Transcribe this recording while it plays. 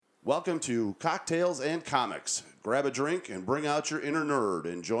Welcome to Cocktails and Comics. Grab a drink and bring out your inner nerd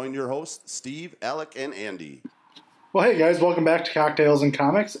and join your hosts, Steve, Alec, and Andy. Well, hey guys, welcome back to Cocktails and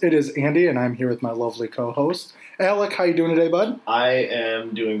Comics. It is Andy, and I'm here with my lovely co-host, Alec. How you doing today, bud? I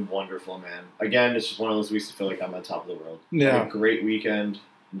am doing wonderful, man. Again, it's just one of those weeks I feel like I'm on top of the world. Yeah. Had a great weekend,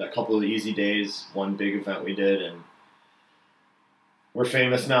 a couple of easy days, one big event we did, and we're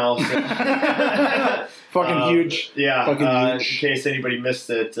famous now. So. Fucking huge. Yeah. Fucking in huge. case anybody missed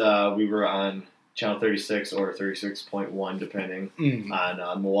it, we were on Channel 36 or 36.1, depending,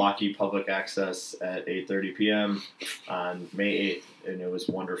 on Milwaukee Public Access at 8:30 p.m. on May 8th, and it was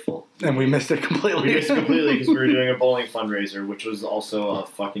wonderful. And we missed it completely. We missed it completely because we were doing a bowling fundraiser, which was also a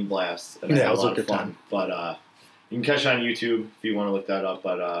fucking blast. And I Yeah, had it was a lot a of good fun. time. But you can catch it on YouTube if you want to look that up.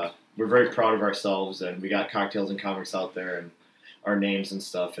 But we're very proud of ourselves, and we got Cocktails and Comics out there and our names and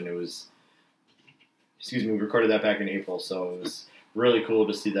stuff. And it was, we recorded that back in April, so it was really cool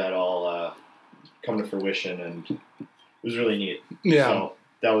to see that all come to fruition, and it was really neat. Yeah. So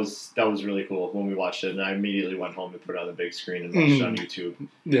that was really cool when we watched it, and I immediately went home to put it on the big screen and watched it on YouTube.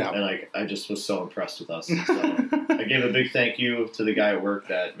 Yeah. And I just was so impressed with us. So I gave a big thank you to the guy at work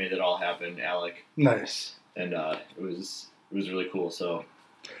that made it all happen, Alec, Nice. and it was really cool. So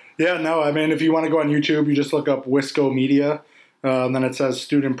Yeah, no, I mean, if you want to go on YouTube, you just look up Wisco Media, and then it says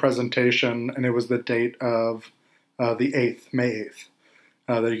student presentation, and it was the date of the 8th, May 8th.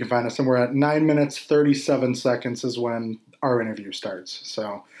 That you can find us, and we're at 9 minutes 37 seconds is when our interview starts.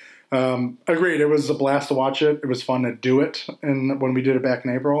 So, agreed. It was a blast to watch it. It was fun to do it, and when we did it back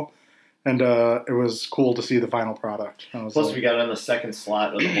in April, and it was cool to see the final product. plus we got on the second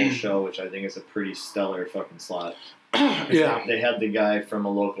slot of the whole show, which I think is a pretty stellar fucking slot. Yeah, They had the guy from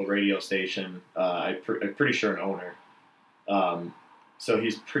a local radio station. I'm pretty sure an owner. So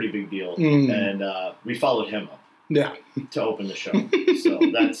he's a pretty big deal, and we followed him up. Yeah, to open the show. So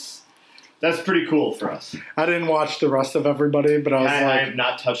that's pretty cool for us. I didn't watch the rest of everybody, but I was I like, have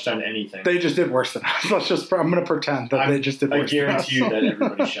not touched on anything. they just did worse than us. I'm going to pretend that they just did I worse than us. guarantee you that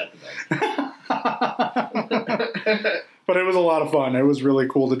everybody shut the bed. But it was a lot of fun. It was really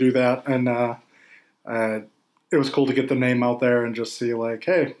cool to do that, and it was cool to get the name out there and just see, like,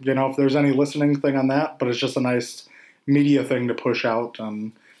 hey, if there's any listening thing on that, but it's just a nice media thing to push out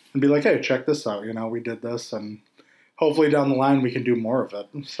and be like, hey, check this out. We did this, and hopefully down the line we can do more of it.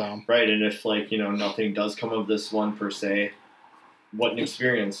 So Right, and if nothing does come of this one per se, what an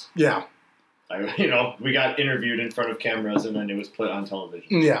experience. yeah, We got interviewed in front of cameras and then it was put on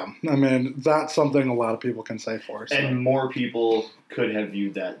television. yeah. I mean, that's something a lot of people can say for us. So. And more people could have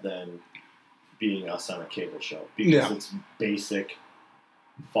viewed that than being us on a cable show because it's basic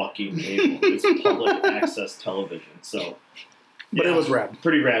fucking cable. It's public access television. So, but it was rad.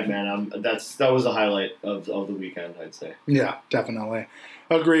 Pretty rad, man. That was a highlight of the weekend, I'd say. Yeah, definitely.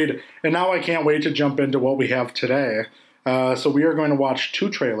 Agreed. And now I can't wait to jump into what we have today. So we are going to watch two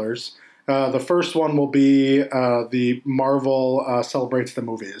trailers. The first one will be the Marvel Celebrates the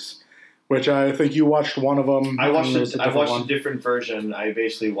Movies, which I think you watched one of them. I watched a different version. I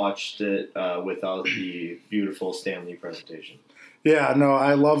basically watched it without the beautiful Stan Lee presentation. Yeah, no,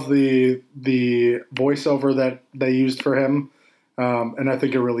 I love the voiceover that they used for him. And I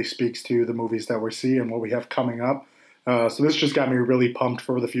think it really speaks to the movies that we see and what we have coming up. So this just got me really pumped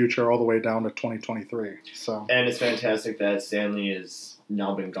for the future all the way down to 2023. So and it's fantastic that Stanley has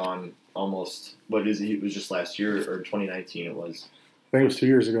now been gone almost, it was just last year or 2019 it was. I think it was 2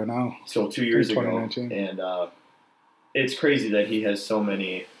 years ago now. So 2 years ago. 2019. And it's crazy that he has so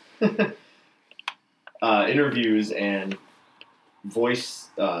many interviews and voice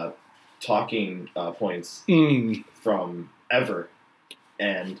talking points from ever,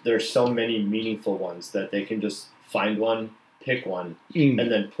 and there's so many meaningful ones that they can just find one, pick one, and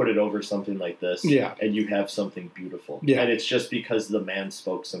then put it over something like this, and you have something beautiful. And it's just because the man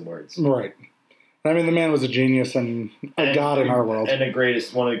spoke some words. Right. I mean, the man was a genius and a god in our world, and one of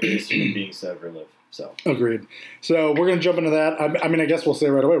the greatest human beings to ever live. So agreed. So we're gonna jump into that. I mean, I guess we'll say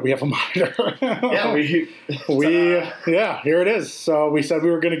right away we have a monitor. Yeah, here it is. So we said we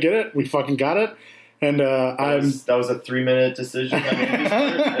were gonna get it. We fucking got it. And that was a 3-minute decision on Andy's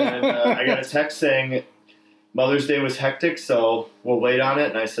part. And I got a text saying Mother's Day was hectic, so we'll wait on it.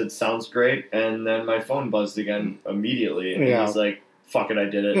 And I said, sounds great. And then my phone buzzed again immediately. And he was like, fuck it, I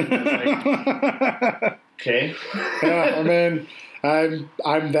did it. And I was like, okay. Yeah, I mean,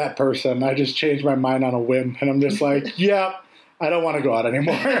 I'm that person. I just changed my mind on a whim. And I'm just like, yeah, I don't want to go out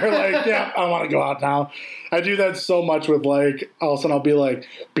anymore. I want to go out now. I do that so much with like, all of a sudden I'll be like,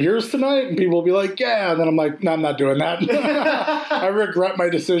 beers tonight? And people will be like, yeah. And then I'm like, no, I'm not doing that. I regret my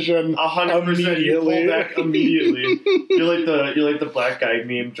decision 100%. You pull back immediately. You're like the black guy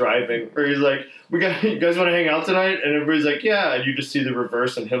meme driving, where he's like, you guys want to hang out tonight? And everybody's like, yeah. And you just see the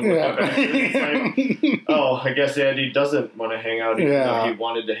reverse and him looking back. It's like, oh, I guess Andy doesn't want to hang out even though he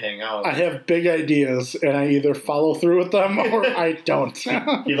wanted to hang out. I have big ideas, and I either follow through with them or I don't.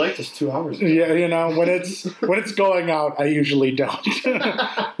 He liked us 2 hours ago. Yeah, you know, when it's going out, I usually don't.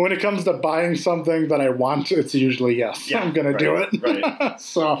 When it comes to buying something that I want, it's usually yes. Yeah, I'm going to do it. Right.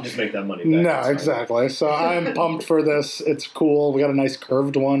 So just make that money back. No, exactly. So I'm pumped for this. It's cool. We got a nice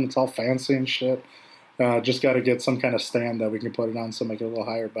curved one. It's all fancy and shit. Just got to get some kind of stand that we can put it on so make it a little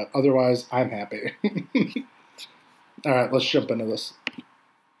higher. But otherwise, I'm happy. All right, let's jump into this.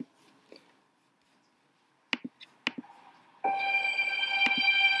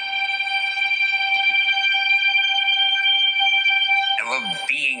 I love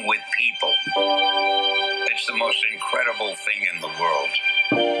being with people. It's the most incredible thing in the world.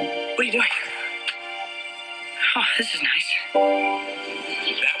 What are you doing? Oh, this is nice.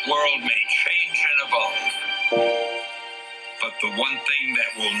 That world may change and evolve, but the one thing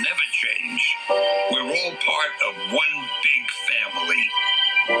that will never change, we're all part of one big family.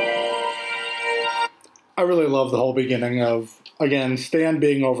 I really love the whole beginning of, again, Stan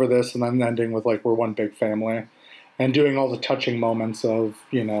being over this and then ending with, like, we're one big family. And doing all the touching moments of,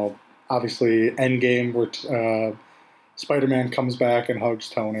 you know, obviously Endgame where Spider-Man comes back and hugs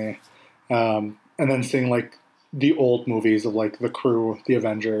Tony. And then seeing, like, the old movies of, like, The Crew, The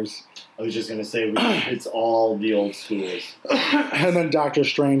Avengers. I was just going to say, it's all the old schools. And then Doctor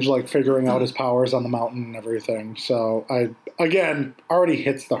Strange, like, figuring out his powers on the mountain and everything. So, again, already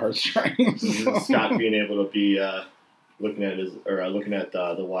hits the heartstrings. Scott being able to be looking at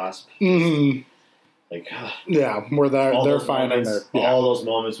the Wasp. Mm-hmm. Like, yeah, where they're finding it. Yeah. All those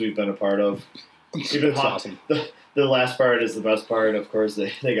moments we've been a part of. Even awesome. The last part is the best part. Of course,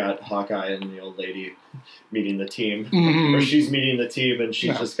 they got Hawkeye and the old lady meeting the team. Mm-hmm. Or she's meeting the team, and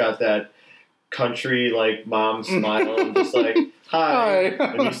she's just got that country, like, mom smile and just like, hi.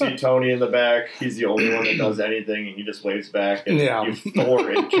 And you see Tony in the back. He's the only one that does anything, and he just waves back. And you Thor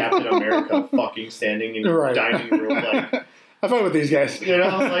and Captain America fucking standing in your dining room, like... I fight with these guys. You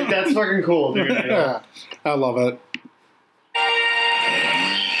know, like, that's fucking cool, dude. You know? Yeah, I love it.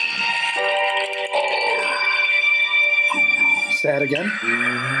 Say it again.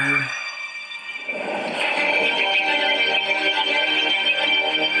 That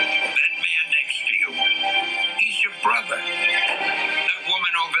man next to you, he's your brother. That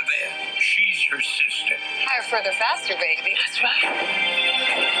woman over there, she's your sister. Higher, further, faster, baby. That's right.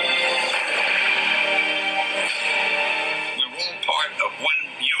 We're all part of one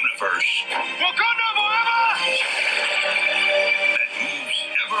universe. Wakanda forever! That moves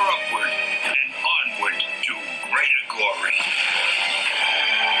ever upward and onward to greater glory.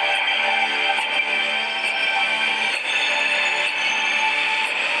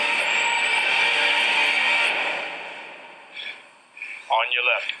 On your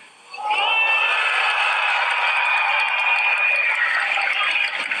left.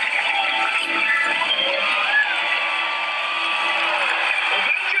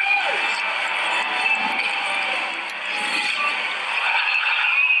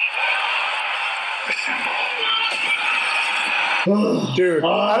 Dude,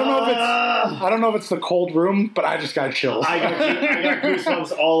 I don't know if it's the cold room, but I just got chills. I got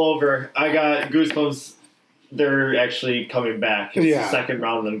goosebumps all over. I got goosebumps. They're actually coming back. It's the second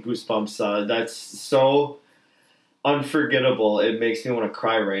round of Goosebumps. That's so unforgettable. It makes me want to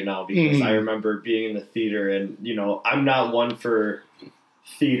cry right now because I remember being in the theater, and, you know, I'm not one for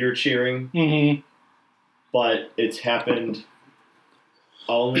theater cheering, but it's happened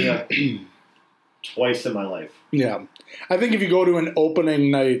only twice in my life. Yeah. I think if you go to an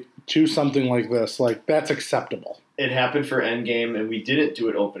opening night to something like this, like, that's acceptable. It happened for Endgame, and we didn't do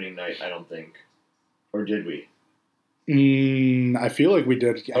it opening night, I don't think. Or did we? I feel like we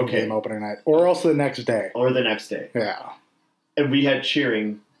did Endgame opening night. Or else the next day. Or the next day. Yeah. And we had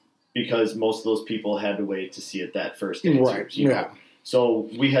cheering because most of those people had to wait to see it that first day. Right, you know? So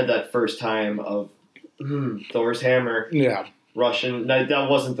we had that first time of Thor's hammer. Yeah. Russian. No, that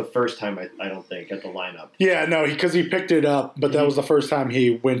wasn't the first time, I don't think, at the lineup. Yeah, no, because he picked it up, but that was the first time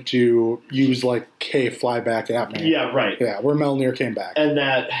he went to use, like, K fly back at me. Yeah, right. Yeah, where Mjolnir came back. And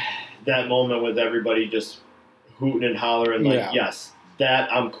that moment with everybody just hooting and hollering, like, yes,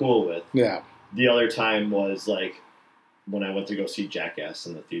 that I'm cool with. Yeah. The other time was, like, when I went to go see Jackass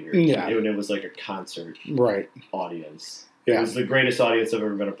in the theater. Yeah. And it was like a concert right audience. It Yeah. was the greatest audience I've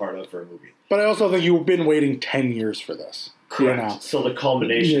ever been a part of for a movie. But I also think you've been waiting 10 years for this. Correct. You know? So the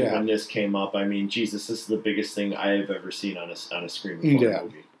culmination Yeah. when this came up, I mean, Jesus, this is the biggest thing I have ever seen on a screen before Yeah. a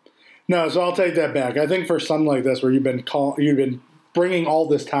movie. No, so I'll take that back. I think for something like this, where you've been bringing all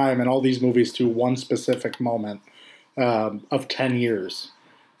this time and all these movies to one specific moment of 10 years,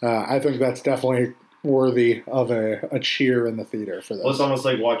 I think that's definitely worthy of a cheer in the theater for this. Well, it's almost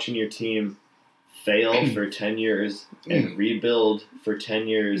like watching your team fail for 10 years and rebuild for 10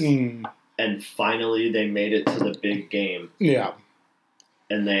 years, and finally they made it to the big game, Yeah.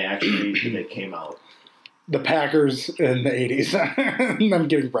 and they came out. The Packers in the 80s. I'm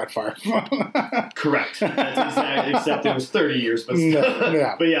getting Brett Favre. Correct. That's exactly, except it was 30 years, but still.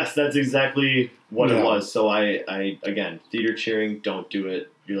 Yeah. But yes, that's exactly what Yeah. it was. So I again, theater cheering, don't do it.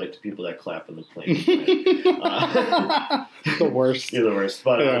 You're like the people that clap in the plane. The worst. You're the worst.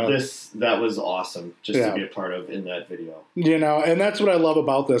 But Yeah. that was awesome just Yeah. to be a part of in that video. You know, and that's what I love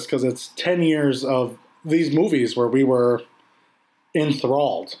about this, because it's 10 years of these movies where we were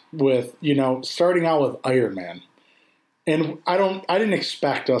enthralled with, you know, starting out with Iron Man. And I didn't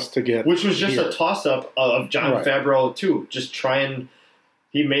expect us to get Which was just here. a toss-up of Jon Right. Favreau, too. Just trying...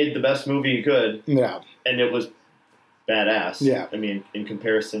 He made the best movie he could, Yeah. and it was badass. Yeah. I mean, in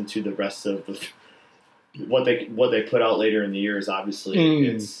comparison to the rest of the... What they put out later in the years, obviously,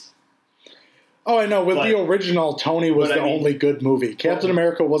 it's... Oh, I know. With But- the original, Tony was but the I mean- only good movie. Captain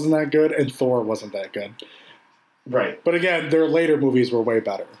America wasn't that good, and Thor wasn't that good. Right. But again, their later movies were way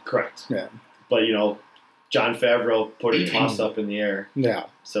better. Correct. Yeah. But, you know, Jon Favreau put a toss-up in the air. Yeah.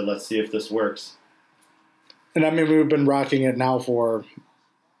 So let's see if this works. And I mean, we've been rocking it now for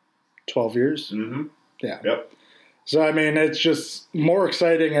 12 years. Mm-hmm. Yeah. Yep. So, I mean, it's just more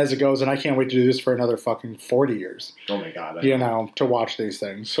exciting as it goes, and I can't wait to do this for another fucking 40 years, Oh, my God. you know, to watch these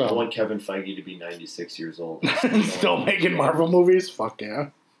things. I So, want Kevin Feige to be 96 years old. still making Marvel movies? Fuck yeah.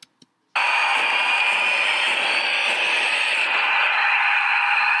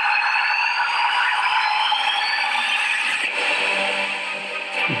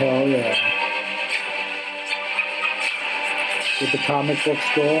 Hell yeah. With the comic book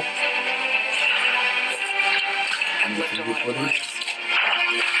scroll. I've lived a lot of lives.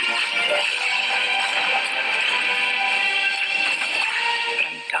 But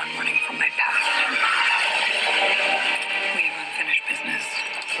I'm done running from my past. We have unfinished business.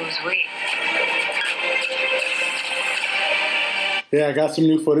 Who's we? Yeah, I got some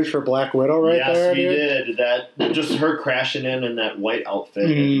new footage for Black Widow right yes, there. we dude. did. That just her crashing in that white outfit at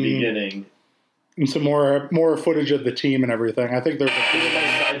the beginning. And some more footage of the team and everything. I think there's Here's a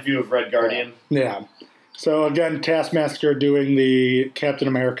nice side view of Red Guardian. Yeah. So again, Taskmaster doing the Captain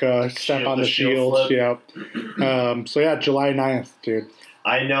America step Shield- on the the shield shield. Yep. So yeah, July 9th, dude.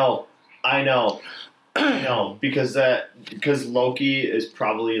 I know. Because Loki is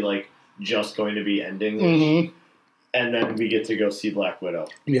probably like just going to be ending, Mm-hmm. and then we get to go see Black Widow.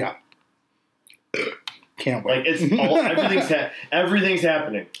 Yeah. Can't wait. Like it's all everything's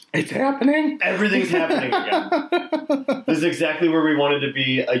happening. It's happening. Everything's happening again. This is exactly where we wanted to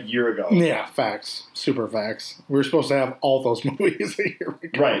be a year ago. Yeah, facts. Super facts. We were supposed to have all those movies a year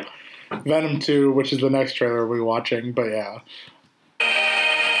ago. Right. Venom 2, which is the next trailer we're watching, but yeah.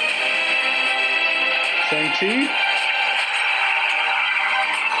 Shang-Chi?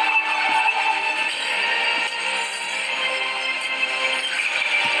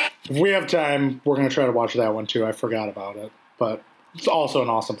 If we have time, we're going to try to watch that one too. I forgot about it. But it's also an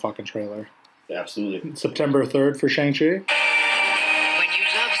awesome fucking trailer. Absolutely. September 3rd for Shang-Chi. When you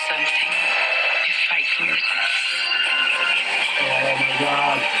love something, you fight for it. Oh my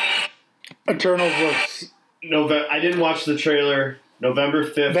god. Eternals looks... I didn't watch the trailer. November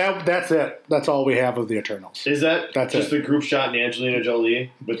 5th. That's it. That's all we have of the Eternals. Is that That's just it. the group shot and Angelina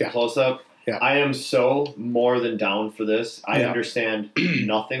Jolie with Yeah. the close-up? Yeah. I am so more than down for this. I Yeah. understand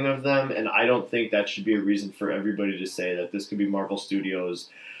nothing of them, and I don't think that should be a reason for everybody to say that this could be Marvel Studios.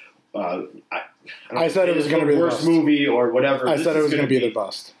 I said it was going to be the worst bust. movie or whatever. I This said it is was going to be gonna the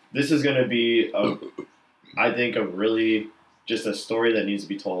bust. This is going to be, I think, a really just a story that needs to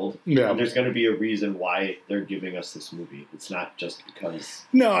be told. Yeah. And there's going to be a reason why they're giving us this movie. It's not just because.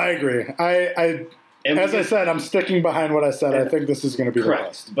 No, I agree. I And as I said, I'm sticking behind what I said. I And- think this is going to be the correct,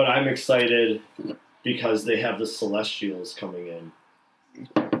 best. but I'm excited because they have the Celestials coming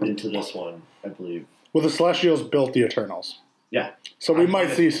into this one, I believe. Well, the Celestials built the Eternals. Yeah. So we I might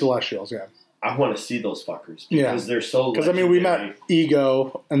get see Celestials, yeah. I want to see those fuckers Yeah. because they're so. Because, I mean, we legendary. met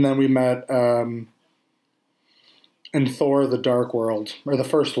Ego, and then we met in Thor the Dark World, or the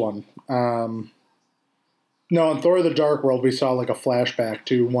first one. No, in Thor the Dark World, we saw like a flashback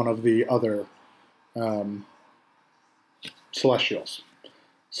to one of the other Celestials.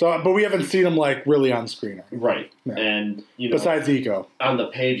 So, but we haven't seen them like really on screen. Right. Yeah. And besides Ego, on the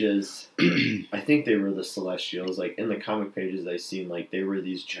pages, I think they were the Celestials. Like in the comic pages, I seen like they were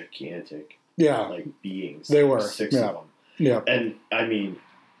these gigantic, like beings. They were 6 of them. Yeah. And I mean,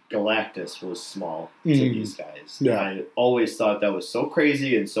 Galactus was small to these guys. Yeah. I always thought that was so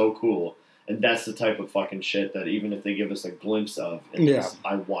crazy and so cool. And that's the type of fucking shit that even if they give us a glimpse of,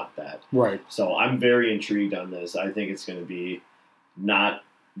 I want that. Right. So I'm very intrigued on this. I think it's going to be not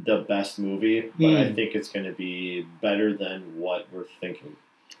the best movie, but I think it's going to be better than what we're thinking.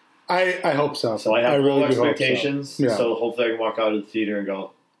 I hope so. So I have really low do hope expectations. so. Yeah. So hopefully I can walk out of the theater and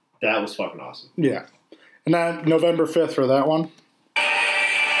go, that was fucking awesome. Yeah. And then November 5th for that one. We're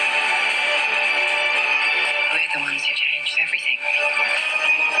the ones who changed everything.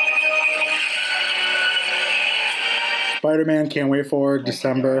 Spider-Man, can't wait for it.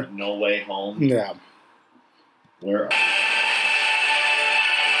 December. No Way Home. Yeah. Where are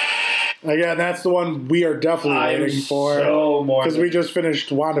Again, that's the one we are definitely waiting for. Because we just finished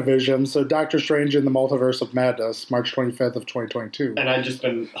WandaVision, so Doctor Strange in the Multiverse of Madness, March 25th of 2022. And I've just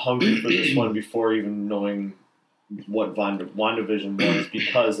been hungry for this one before even knowing what WandaVision was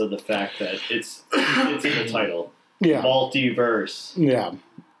because of the fact that it's in the title. Yeah. Multiverse. Yeah.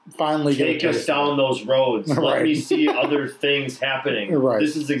 Finally take us down those roads. Let me see other things happening. Right.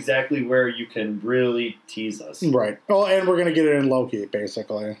 This is exactly where you can really tease us. Right. Well, and we're going to get it in Loki,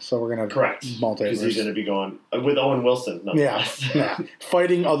 basically. So we're going to multiverse. Because he's going to be going with Owen Wilson. Yeah.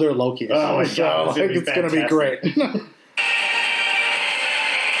 Fighting other Lokis. Oh, my God. It's going to be great.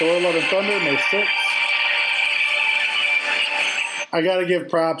 Thor Love and Thunder, May 6th. I got to give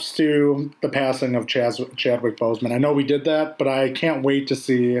props to the passing of Chadwick Boseman. I know we did that, but I can't wait to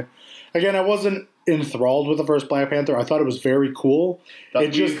see. Again, I wasn't enthralled with the first Black Panther. I thought it was very cool. But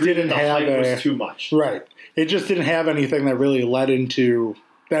it just didn't have was too much. Right. It just didn't have anything that really led into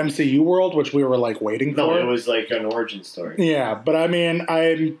the MCU world, which we were like waiting for. No, it was like an origin story. Yeah, but I mean,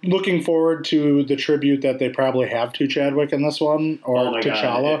 I'm looking forward to the tribute that they probably have to Chadwick in this one, or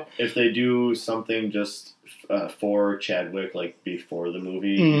T'Challa. God. If they do something just for Chadwick, like before the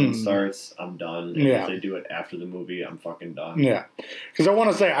movie even starts, I'm done. And if they do it after the movie, I'm fucking done. Yeah. Because I want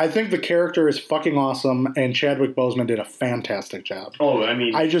to say, I think the character is fucking awesome, and Chadwick Boseman did a fantastic job. Oh, I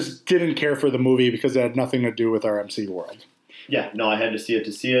mean, I just didn't care for the movie because it had nothing to do with our MCU world. Yeah, no, I had to see it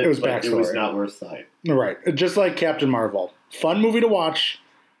to see it. It was but backstory. It was not worth the hype. Right. Just like Captain Marvel. Fun movie to watch.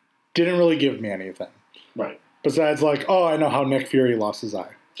 Didn't really give me anything. Right. Besides, like, oh, I know how Nick Fury lost his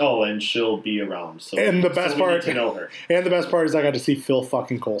eye. Oh, and she'll be around. So and the best part, to know her. And the best part is I got to see Phil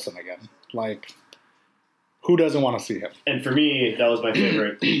fucking Coulson again. Like, who doesn't want to see him? And for me, that was my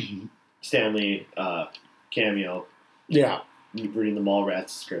favorite Stanley cameo. Yeah. Reading the Mallrats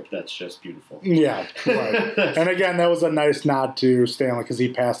script, that's just beautiful. Yeah, right. And again, that was a nice nod to Stanley because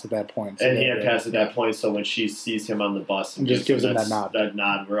he passed at that point. So and he had passed at that point, so when she sees him on the bus and just gives him that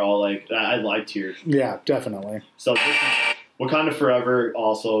nod, we're all like, I teared. Yeah, definitely. So this is, Wakanda Forever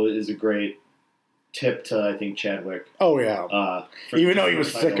also is a great tip to, I think, Chadwick. Oh, yeah. Even though he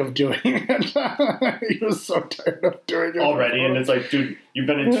was sick of doing it. He was so tired of doing it. Already, and it's like, dude, you've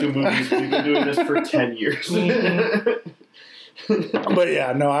been in 2 movies, we've been doing this for 10 years. But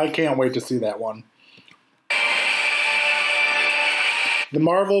yeah, no, I can't wait to see that one. The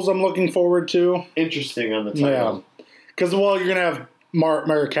Marvels I'm looking forward to. Interesting on the title. Yeah. Because, well, you're going to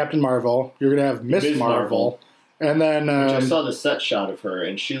have Captain Marvel. You're going to have Miss Marvel. And then... Which I saw the set shot of her,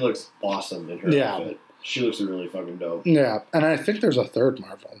 and she looks awesome in her outfit. She looks really fucking dope. Yeah, and I think there's a third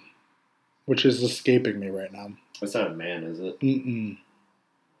Marvel, which is escaping me right now. It's not a man, is it? Mm-mm.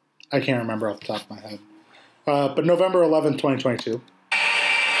 I can't remember off the top of my head. But November 11th, 2022.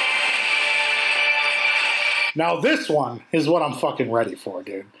 Now this one is what I'm fucking ready for,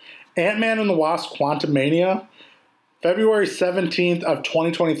 dude. Ant-Man and the Wasp: Quantumania, February 17th of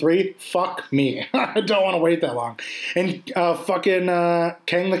 2023. Fuck me. I don't want to wait that long. And fucking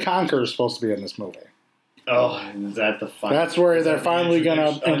Kang the Conqueror is supposed to be in this movie. Oh, is that the final? That's where they're finally going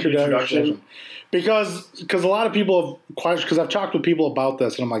to introduce. Because a lot of people have questioned, because I've talked with people about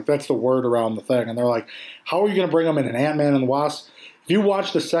this, and I'm like, that's the word around the thing. And they're like, how are you going to bring them in an Ant-Man and the Wasp? If you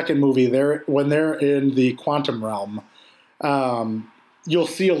watch the second movie, when they're in the quantum realm, you'll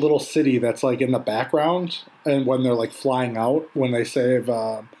see a little city that's like in the background, and when they're like flying out, when they save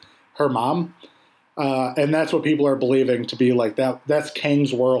her mom. And that's what people are believing to be like that. That's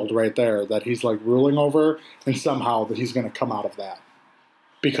Kang's world right there that he's like ruling over, and somehow that he's going to come out of that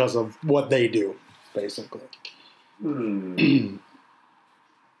because of what they do, basically. And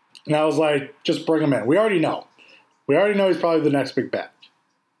I was like, just bring him in. We already know. We already know he's probably the next big bet.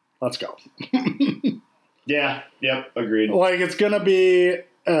 Let's go. Yeah. Yep. Agreed. Like, it's going to be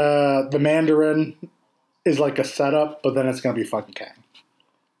the Mandarin is like a setup, but then it's going to be fucking Kang.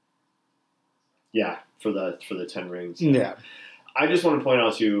 Yeah. For the 10 rings. Yeah. I just want to point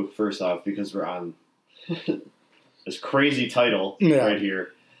out to you, first off, because we're on this crazy title right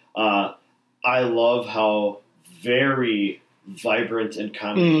here. I love how very vibrant and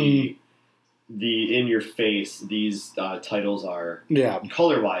comic the in your face these titles are. Yeah.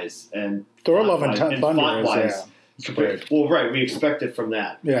 Color wise and Thor: Love and font Thunder wise. is, it's great. Well, right, we expect it from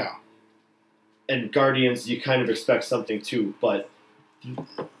that. Yeah. And Guardians, you kind of expect something too, but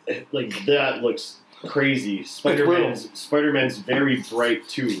like that looks crazy. Spider-Man's very bright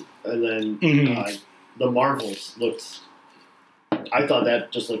too, and then the Marvels looked. I thought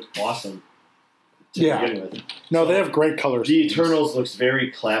that just looked awesome to begin with. No, So, they have great colors. The Eternals looks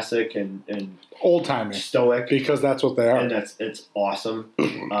very classic and old timey stoic because that's what they are. and it's awesome.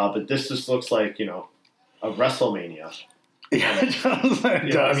 But this just looks like a WrestleMania. Yeah, it does. It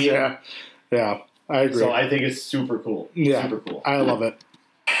You know what I does. mean? Yeah, I agree. So I think it's super cool. Yeah, Super cool. I love it.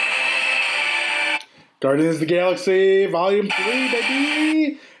 Guardians of the Galaxy Volume 3,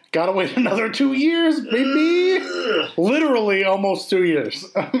 baby. Gotta wait another 2 years, baby. Literally almost 2 years.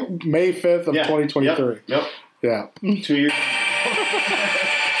 May 5th of 2023. Yep. Yeah. 2 years.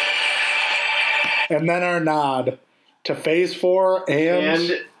 And then our nod to Phase 4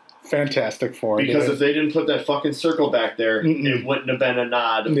 and Fantastic Four. Because if they didn't put that fucking circle back there, it wouldn't have been a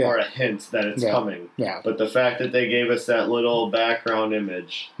nod or a hint that it's coming. Yeah. But the fact that they gave us that little background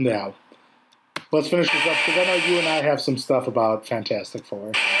image. Yeah. Let's finish this up because I know you and I have some stuff about Fantastic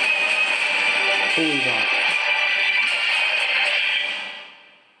Four. Who we want?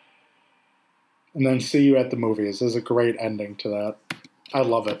 And then see you at the movies. There's a great ending to that. I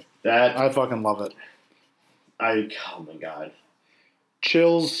love it. I fucking love it. Oh my god.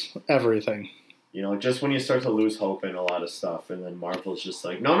 Chills everything. Just when you start to lose hope in a lot of stuff, and then Marvel's just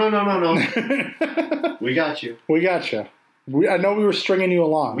like, no. We got you. We got you. I know we were stringing you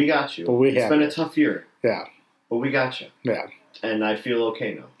along. We got you. But it's been a tough year. Yeah. But we got you. Yeah. And I feel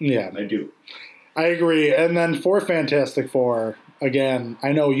okay now. Yeah. I do. I agree. And then for Fantastic Four, again,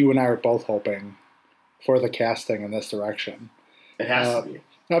 I know you and I are both hoping for the casting in this direction. It has to be.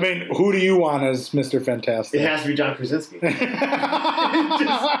 I mean, who do you want as Mr. Fantastic? It has to be John Krasinski. It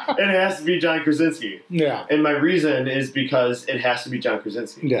has to be John Krasinski. Yeah. And my reason is because it has to be John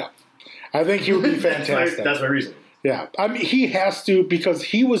Krasinski. Yeah. I think he would be fantastic. That's my reason. Yeah. I mean, he has to because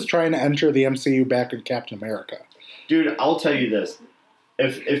he was trying to enter the MCU back in Captain America. Dude, I'll tell you this.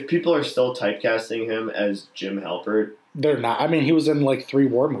 If people are still typecasting him as Jim Halpert... They're not. I mean, he was in like 3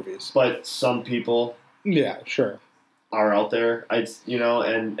 war movies. But some people... Yeah, sure. Are out there, and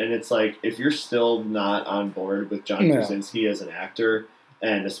it's like, if you're still not on board with John Krasinski as an actor,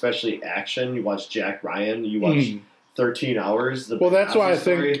 and especially action, you watch Jack Ryan, you watch 13 Hours. That's why I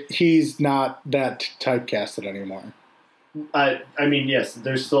think he's not that typecasted anymore. I mean, yes,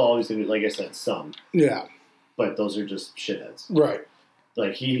 there's still always going to be, like I said, some. Yeah. But those are just shitheads. Right.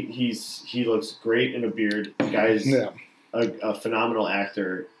 Like, he looks great in a beard. The guy's a phenomenal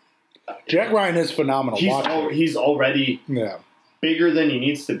actor. Jack Ryan is phenomenal. He's already bigger than he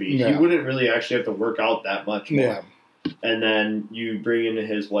needs to be. Yeah. He wouldn't really actually have to work out that much more. Yeah. And then you bring in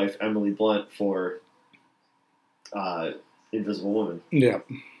his wife, Emily Blunt, for Invisible Woman. Yeah.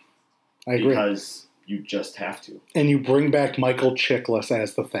 I agree. Because you just have to. And you bring back Michael Chiklis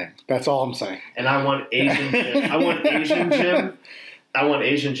as the Thing. That's all I'm saying. And I want Asian Jim. I want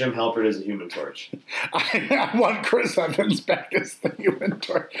Asian Jim Halpert as a Human Torch. I want Chris Evans back as the Human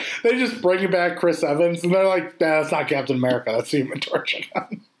Torch. They just bring back Chris Evans, and they're like, that's not Captain America. That's the Human Torch again.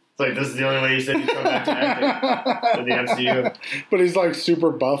 It's like, this is the only way he said he'd come back to acting in the MCU. But he's like super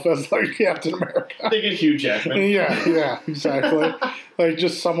buff as like Captain America. They get Hugh Jackman. Yeah, exactly. Like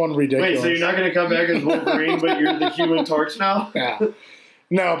just someone ridiculous. Wait, so you're not going to come back as Wolverine, but you're the Human Torch now? Yeah.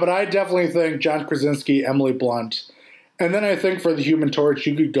 No, but I definitely think John Krasinski, Emily Blunt... And then I think for the Human Torch,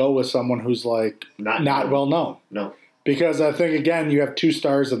 you could go with someone who's like not well known. No. Because I think, again, you have 2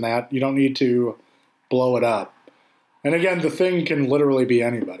 stars in that. You don't need to blow it up. And again, the Thing can literally be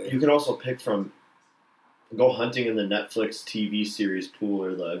anybody. You can also pick go hunting in the Netflix TV series pool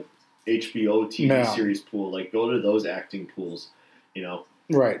or the HBO TV series pool. Like, go to those acting pools,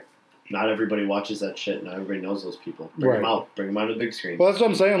 Right. Not everybody watches that shit. Not everybody knows those people. Bring them out. Bring them on the big screen. Well, that's what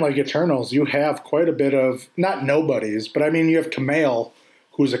I'm saying. Like Eternals, you have quite a bit of, not nobodies, but I mean, you have Kumail,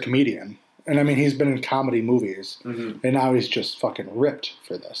 who's a comedian. And I mean, he's been in comedy movies. Mm-hmm. And now he's just fucking ripped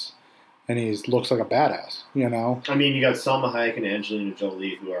for this. And he looks like a badass, I mean, you got Salma Hayek and Angelina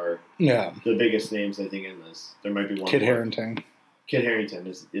Jolie, who are the biggest names, I think, in this. There might be one Kit more. Harington. Kit Harington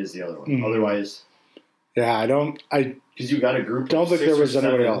is the other one. Mm-hmm. Otherwise... Yeah, I Because you got a group. don't of think 6 there or was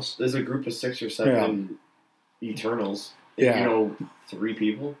anybody 7 else. There's a group of 6 or 7 Eternals. Yeah. You know, 3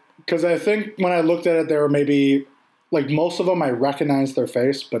 people. because I think when I looked at it, there were maybe like most of them I recognized their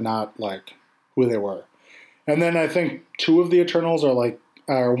face, but not like who they were. And then I think 2 of the Eternals are like,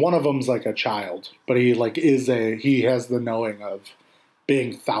 or one of them's like a child, but he like he has the knowing of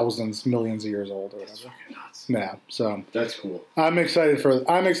being thousands, millions of years old or whatever. Yeah, so That's cool. I'm excited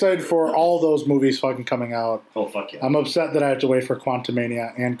for all those movies fucking coming out. Oh, fuck yeah. I'm upset that I have to wait for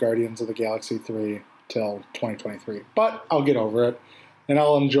Quantumania and Guardians of the Galaxy 3 till 2023. But I'll get over it, and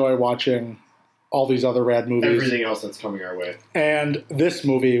I'll enjoy watching all these other rad movies. Everything else that's coming our way. And this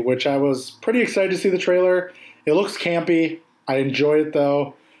movie, which I was pretty excited to see the trailer. It looks campy. I enjoyed it,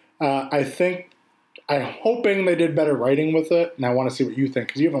 though. I'm hoping they did better writing with it, and I want to see what you think,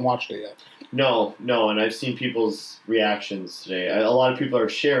 because you haven't watched it yet. No, and I've seen people's reactions today. A lot of people are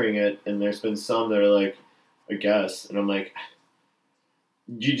sharing it, and there's been some that are like, I guess, and I'm like,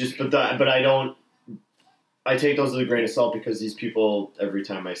 but I don't. I take those with a grain of salt because these people, every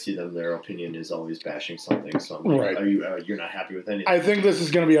time I see them, their opinion is always bashing something. So I'm like, Right. you're not happy with anything? I think this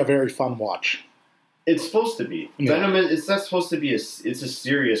is going to be a very fun watch. It's supposed to be. Yeah. Venom. It's not supposed to be it's a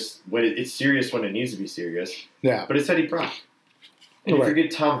serious when it's serious when it needs to be serious. Yeah. But it's Eddie Brock. And Right. if you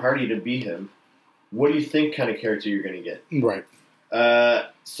get Tom Hardy to be him, what do you think kind of character you're going to get? Right.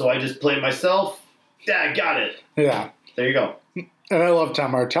 So I just played myself. Yeah, I got it. Yeah. There you go. And I love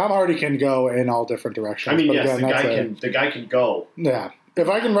Tom Hardy. Tom Hardy can go in all different directions. I mean, but yes, again, the guy can go. Yeah. If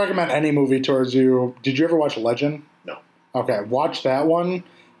I can recommend any movie towards you, did you ever watch Legend? No. Okay, watch that one.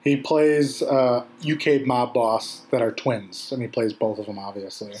 He plays UK mob boss that are twins, and he plays both of them,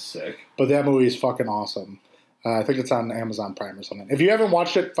 obviously. Sick. But that movie is fucking awesome. I think it's on Amazon Prime or something. If you haven't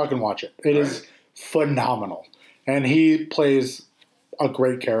watched it, fucking watch it. It is phenomenal. And he plays a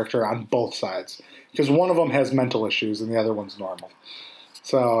great character on both sides. Because one of them has mental issues and the other one's normal.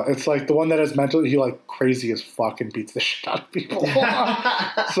 So it's like the one that has mental, he like crazy as fuck and beats the shit out of people.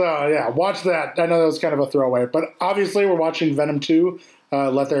 So yeah, watch that. I know that was kind of a throwaway. But obviously we're watching Venom 2,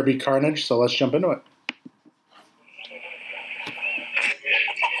 Let There Be Carnage. So let's jump into it.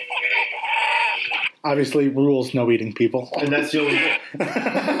 Obviously, rules no eating people. And that's the only rule.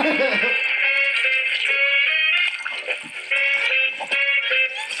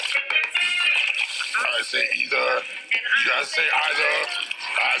 I say either. You guys say either.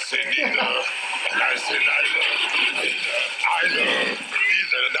 I say neither. And I say neither. Neither. Either.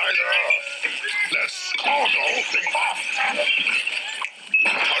 Neither. Neither. Let's call the whole thing off.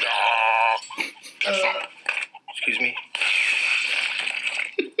 Ta-da! Excuse me.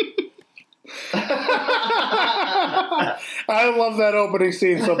 I love that opening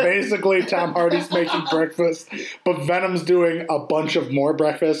scene. So basically, Tom Hardy's making breakfast, but Venom's doing a bunch of more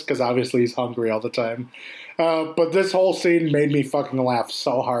breakfast because obviously he's hungry all the time. But this whole scene made me fucking laugh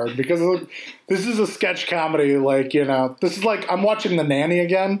so hard because this is a sketch comedy. Like, you know, this is like I'm watching The Nanny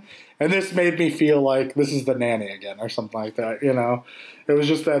again, and this made me feel like this is The Nanny again or something like that. You know, it was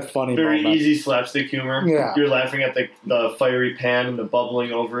just that funny Very moment. easy slapstick humor. Yeah. You're laughing at the fiery pan and the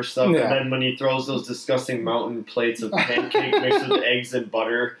bubbling over stuff. Yeah. And then when he throws those disgusting mountain plates of pancake mixed with eggs and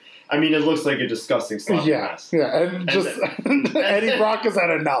butter, I mean, it looks like a disgusting sloppy mess. Yeah, and just Eddie Brock has had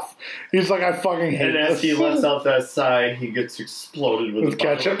enough. He's like, I fucking hate And as this. he lets out that sigh, he gets exploded with With a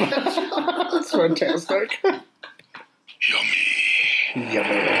bottle ketchup. of It's fantastic.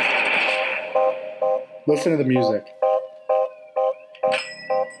 Yummy. Listen to the music.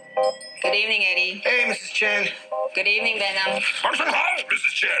 Good evening, Eddie. Hey, Mrs. Chen. Good evening, Venom. Marshall Hall,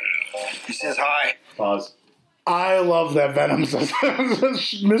 Mrs. Chen. He says hi. Pause. I love that Venom says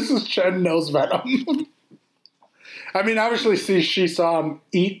Mrs. Chen knows Venom. I mean, obviously, she saw him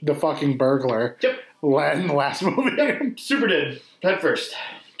eat the fucking burglar Yep. in the last movie. Super did. Head first.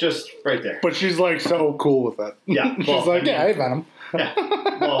 Just right there. But she's like so cool with it. Yeah, She's well, like, I mean- yeah, hey, Venom. Yeah.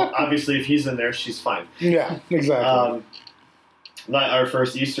 Well, obviously, if he's in there, she's fine. Yeah, exactly. Our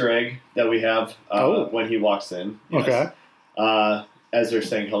first Easter egg that we have when he walks in. Yes. Okay. As they're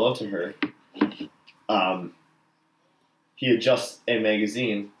saying hello to her, he adjusts a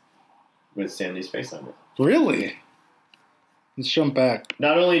magazine with Stanley's face on it. Really? Let's jump back.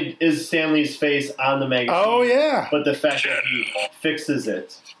 Not only is Stanley's face on the magazine, Oh, yeah. but the fact that he fixes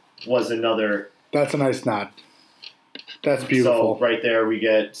it was another. That's a nice nod. That's beautiful. So right there we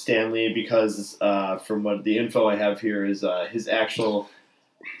get Stanley because from what the info I have here is his actual.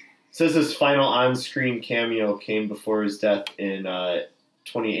 Says his final on-screen cameo came before his death in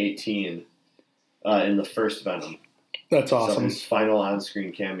 2018 in the first Venom. That's So awesome. his final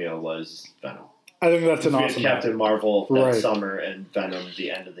on-screen cameo was Venom. I think that's an We had awesome. Captain Marvel that Right. summer and Venom the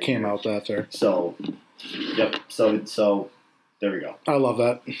end of the Came year. out after. So, yep. So there we go. I love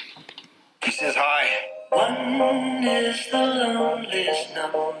that. He says hi. One is the loneliest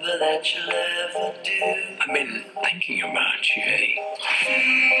number that you'll ever do. I've been thinking about you, Eddie.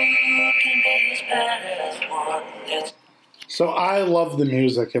 Two can be as bad as one. It's So I love the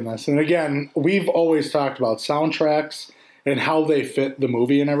music in this. And again, we've always talked about soundtracks and how they fit the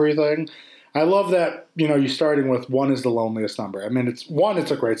movie and everything. I love that, you're starting with One is the Loneliest Number. I mean,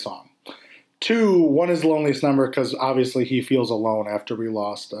 it's a great song. 2, One is the Loneliest Number because obviously he feels alone after we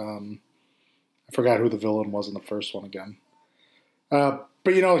lost. I forgot who the villain was in the first one again. But,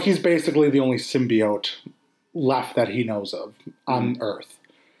 he's basically the only symbiote left that he knows of on Earth.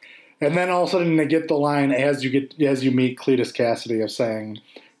 And then all of a sudden they get the line as you meet Cletus Cassidy of saying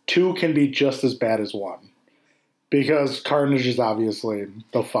 2 can be just as bad as 1. Because Carnage is obviously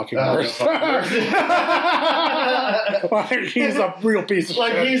the fucking worst. Like, he's a real piece of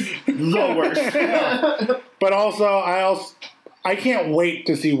shit. He's the worst. But also, I can't wait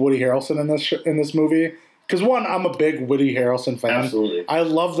to see Woody Harrelson in this movie. Because one, I'm a big Woody Harrelson fan. Absolutely. I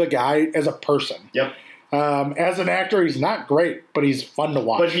love the guy as a person. Yep. As an actor, he's not great, but he's fun to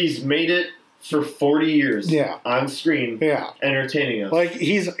watch. But he's made it for 40 years on screen, entertaining us. Like,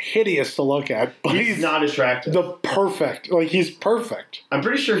 he's hideous to look at, but he's not attractive. He's perfect. I'm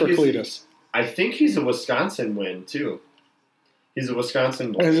pretty sure for Cletus. I think he's a Wisconsin win, too. He's a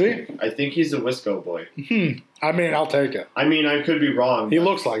Wisconsin boy. Is he? I think he's a Wisco boy. I mean, I'll take it. I mean, I could be wrong. He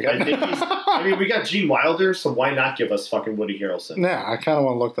looks like it. I mean, we got Gene Wilder, so why not give us fucking Woody Harrelson? Yeah, I kind of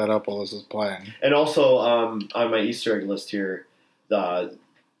want to look that up while this is playing. And also, on my Easter egg list here, it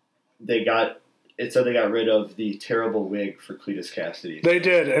said they got rid of the terrible wig for Cletus Cassidy. They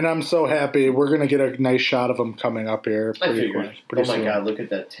did, and I'm so happy. We're going to get a nice shot of him coming up here. I figured. Pretty Oh my soon. god, look at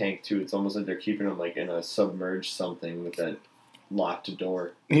that tank, too. It's almost like they're keeping him like in a submerged something with that locked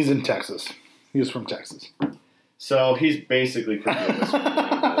door. He's in Texas. He's from Texas. So he's basically pretty good.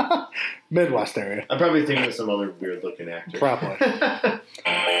 Midwest area. I'm probably thinking of some other weird-looking actor. Probably. Because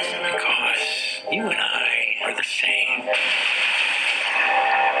you and I are the same.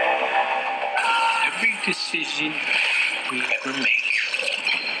 Every decision we ever make.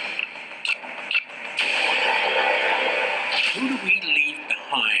 Who do we leave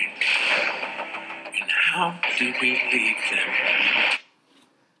behind? And how do we leave them?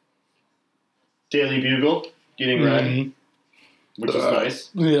 Daily Bugle, getting read, which is nice.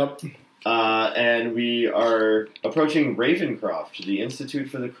 Yep. And we are approaching Ravencroft, the Institute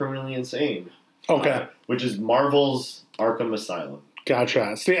for the Criminally Insane. Okay. Which is Marvel's Arkham Asylum.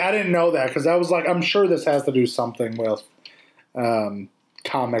 Gotcha. See, I didn't know that because I was like, I'm sure this has to do something with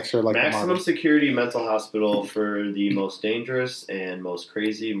comics or like Maximum security mental hospital for the most dangerous and most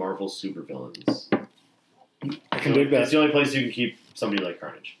crazy Marvel supervillains. I can dig that. It's the only place you can keep somebody like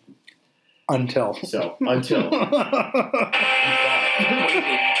Carnage. Until. Waiting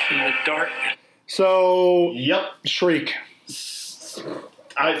in the dark. So. Yep. Shriek.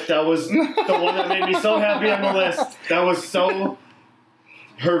 That was the one that made me so happy on the list. That was so.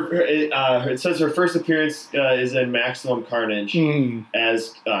 It says her first appearance is in Maximum Carnage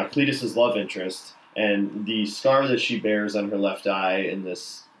as Cletus's love interest, and the scar that she bears on her left eye in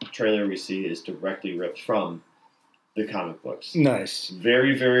this trailer we see is directly ripped from the comic books. Nice.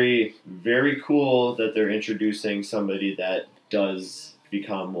 Very, very, very cool that they're introducing somebody that does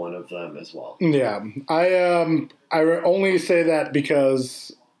become one of them as well. Yeah, I only say that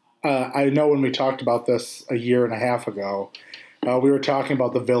because I know when we talked about this a year and a half ago, we were talking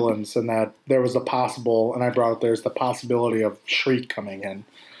about the villains and that there was a possible, and I brought up there's the possibility of Shriek coming in.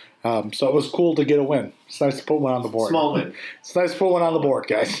 So it was cool to get a win. It's nice to put one on the board. Small win. It's nice to put one on the board,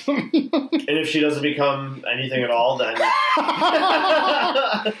 guys. And if she doesn't become anything at all, then...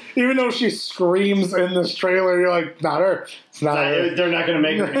 Even though she screams in this trailer, you're like, not her. It's not her. They're not going to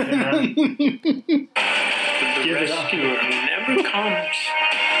make her anything, But the rescuer never comes.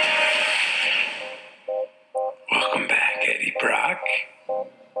 Welcome back, Eddie Brock.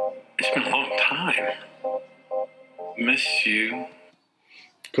 It's been a long time. Miss you.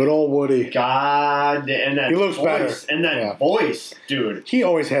 Good old Woody. God, and that he looks voice, better. And that voice, dude. He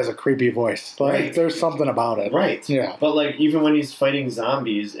always has a creepy voice. Like, there's something about it. Right. Yeah. But, like, even when he's fighting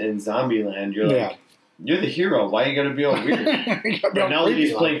zombies in Zombieland, you're like, you're the hero. Why you gotta be all weird? But now that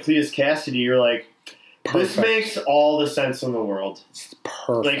he's playing Cletus Cassidy, you're like, this makes all the sense in the world. It's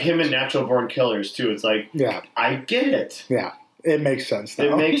perfect. Like him in Natural Born Killers, too. It's like, I get it. Yeah. It makes sense,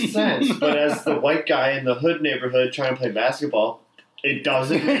 though. It makes sense. But as the white guy in the hood neighborhood trying to play basketball, it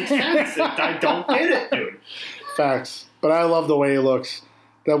doesn't make sense. I don't get it, dude. Facts. But I love the way he looks.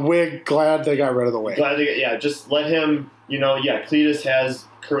 The wig, glad they got rid of the wig. Glad they just let him, Cletus has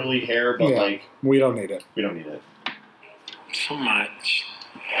curly hair, but we don't need it. We don't need it. So much.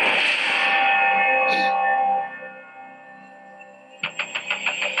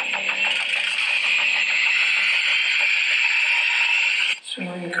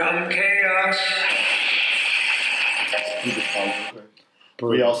 Soon come chaos.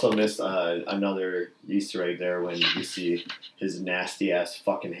 We also missed another Easter egg there when you see his nasty ass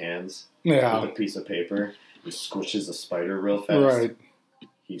fucking hands with a piece of paper. He squishes a spider real fast. Right.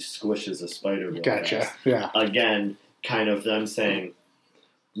 He squishes a spider real Gotcha. fast. Yeah. Again, kind of them saying,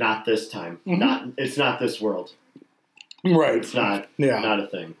 not this time. It's not this world. Right. It's not not a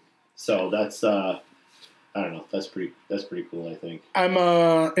thing. So that's I don't know. That's pretty cool, I think. I'm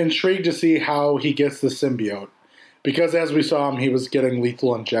intrigued to see how he gets the symbiote. Because as we saw him, he was getting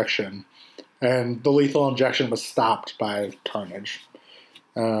lethal injection. And the lethal injection was stopped by Carnage.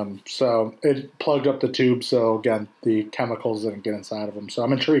 So it plugged up the tube, so again, the chemicals didn't get inside of him. So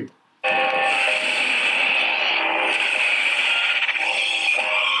I'm intrigued.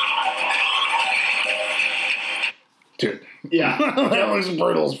 Dude. Yeah. That was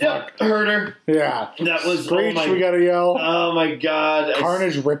brutal as fuck. Herder. Yeah. That was Screech, we gotta yell. Oh my god.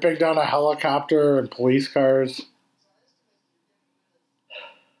 Carnage ripping down a helicopter and police cars.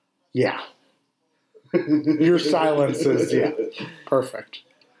 Yeah. Your silence is, perfect.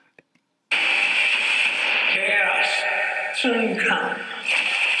 Chaos soon come.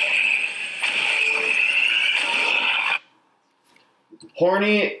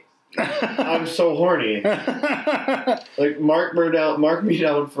 Horny. I'm so horny. Like mark me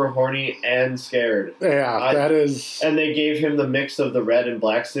down for horny and scared. Yeah, that is. And they gave him the mix of the red and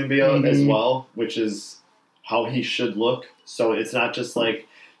black symbiote as well, which is how he should look. So it's not just like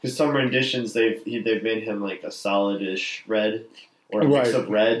because some renditions they've made him like a solidish red or a mix of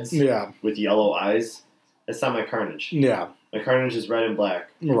reds with yellow eyes. That's not my Carnage. Yeah, my Carnage is red and black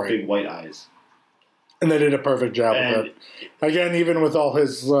with big white eyes. And they did a perfect job with it. Again, even with all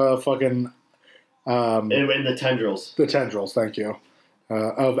his fucking... and the tendrils. The tendrils, thank you.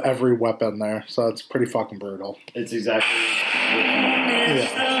 Of every weapon there. So it's pretty fucking brutal. It's exactly... Yeah.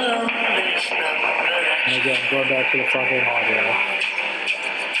 And again, going back to the fucking audio.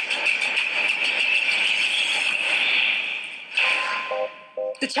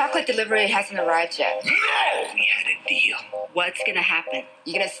 The chocolate delivery hasn't arrived yet. No! We had a deal. What's gonna happen?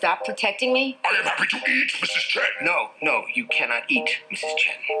 You gonna stop protecting me? I am happy to eat, Mrs. Chen. No, you cannot eat, Mrs.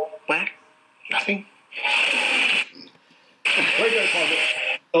 Chen. What? Nothing? Wait,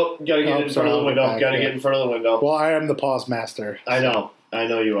 oh, gotta get in front of the window. Get in front of the window. Well, I am the pause master. I know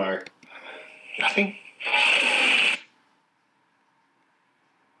you are. Nothing?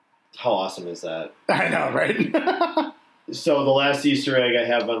 How awesome is that? I know, right? So the last Easter egg I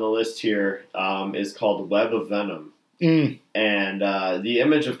have on the list here is called Web of Venom. And the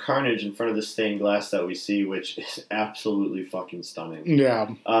image of Carnage in front of the stained glass that we see, which is absolutely fucking stunning.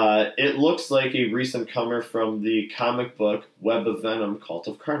 Yeah. It looks like a recent comer from the comic book Web of Venom, Cult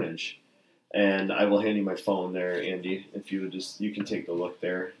of Carnage. And I will hand you my phone there, Andy, if you would you can take a look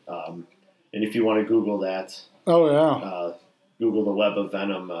there. And if you want to Google that. Oh, yeah. Google the Web of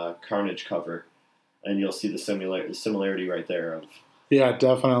Venom Carnage cover. And you'll see the similarity right there of. Yeah,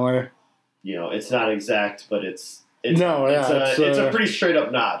 definitely. It's not exact, but it's a pretty straight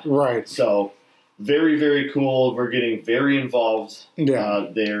up nod. Right. So very, very cool. We're getting very involved.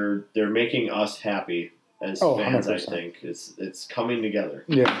 Yeah. They're making us happy as fans. 100%. I think it's coming together.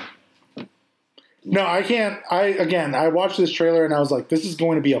 Yeah. No, I can't. I watched this trailer and I was like, this is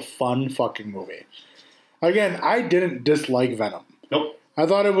going to be a fun fucking movie. Again, I didn't dislike Venom. Nope. I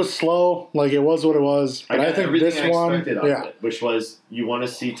thought it was slow, like it was what it was. But I think this one, which was you want to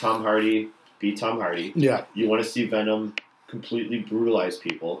see Tom Hardy be Tom Hardy. Yeah. You want to see Venom completely brutalize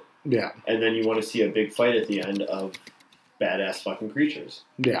people. Yeah. And then you want to see a big fight at the end of badass fucking creatures.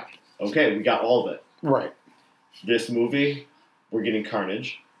 Yeah. Okay, we got all of it. Right. This movie, we're getting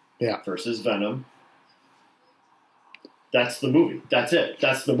Carnage. Yeah. Versus Venom. That's the movie. That's it.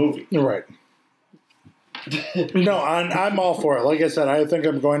 That's the movie. Right. No, I'm all for it. Like I said, I think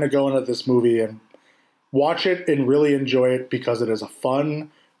I'm going to go into this movie and watch it and really enjoy it because it is a fun,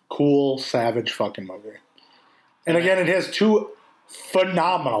 cool, savage fucking movie. And again, it has two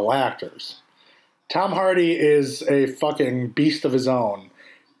phenomenal actors. Tom Hardy is a fucking beast of his own.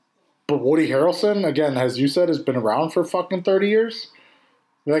 But Woody Harrelson, again, as you said, has been around for fucking 30 years.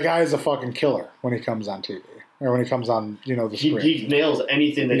 That guy is a fucking killer when he comes on TV. Or when he comes on, the screen. He nails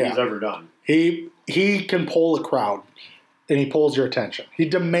anything that he's ever done. He can pull a crowd. and he pulls your attention. He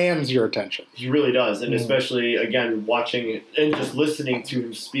demands your attention. He really does, and especially, again, watching and just listening to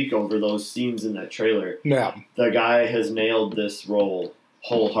him speak over those scenes in that trailer. Yeah. The guy has nailed this role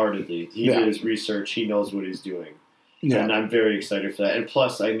wholeheartedly. He Yeah. did his research. He knows what he's doing. Yeah. And I'm very excited for that. And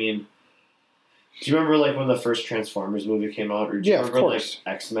plus, I mean, do you remember like when the first Transformers movie came out? Or do you Yeah, of remember course.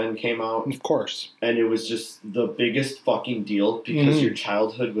 like X-Men came out? Of course. And it was just the biggest fucking deal because Mhm. your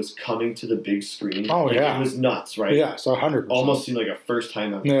childhood was coming to the big screen. Oh, Like, yeah. It was nuts, right? Yeah, so 100%. Almost seemed like a first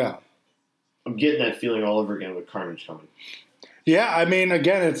time ever. Yeah. I'm getting that feeling all over again with Carnage coming. Yeah, I mean,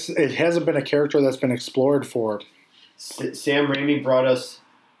 again, it hasn't been a character that's been explored for. Sam Raimi brought us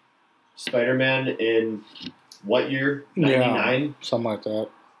Spider-Man in what year? 99? Yeah, something like that.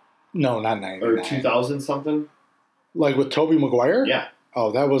 No, not 99. Or 2000 something? Like with Tobey Maguire? Yeah.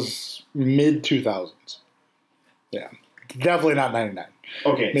 Oh, that was mid-2000s. Yeah. Definitely not 99.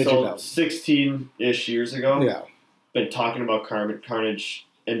 Okay, so Mid-2000s. 16-ish years ago. Yeah. Been talking about Carnage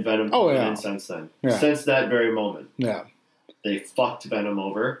and Venom Oh, coming yeah. in since then. Yeah. Since that very moment. Yeah. They fucked Venom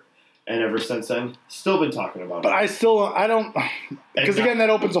over. And ever since then, still been talking about But it. I don't... Because, And again, that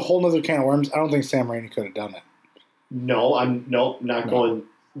opens a whole nother can of worms. I don't think Sam Raimi could have done it.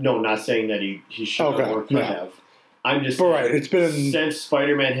 Not saying that he should have Okay, or could yeah. have. I'm just But saying, right, it's been since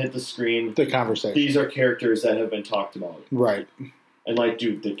Spider-Man hit the screen, the conversation. these are characters that have been talked about. Right. And like,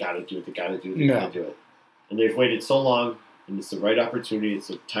 dude, they gotta do it, they gotta do it, they Yeah. gotta do it. And they've waited so long, and it's the right opportunity,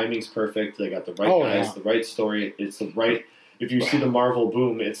 the timing's perfect, they got the right Oh, guys, yeah. the right story, it's the right, if you see the Marvel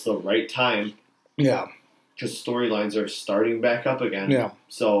boom, it's the right time, Yeah. because storylines are starting back up again. Yeah.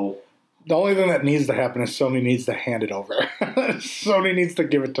 So, The only thing that needs to happen is Sony needs to hand it over. Sony needs to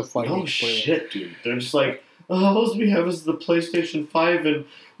give it to Feige. no shit, dude. They're just like, all we have is the PlayStation 5, and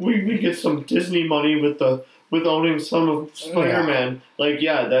we get some Disney money with owning some of Spider-Man. Like,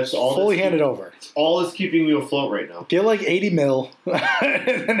 yeah, that's all. Fully hand it over. All is keeping you afloat right now. Get like 80 mil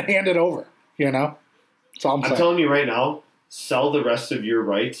and then hand it over. You know? That's all I'm I'm saying. telling you right now, sell the rest of your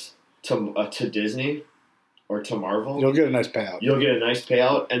rights to Disney or to Marvel. You'll get a nice payout. You'll get a nice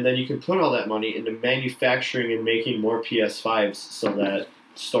payout, and then you can put all that money into manufacturing and making more PS5s so that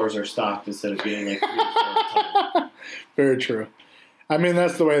stores are stocked instead of getting like 3 or 4 at a time. Very true. I mean,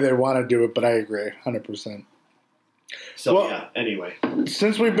 that's the way they want to do it, but I agree 100%. So, Well- yeah, anyway.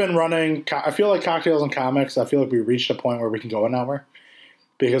 Since we've been running, I feel like Cocktails and Comics, I feel like we reached a point where we can go an hour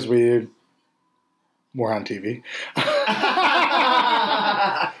because we're on TV.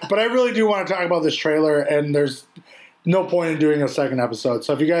 But I really do want to talk about this trailer, and there's no point in doing a second episode.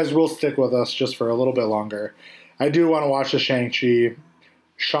 So if you guys will stick with us just for a little bit longer, I do want to watch the Shang-Chi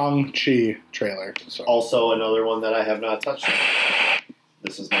trailer. So. Also, another one that I have not touched on.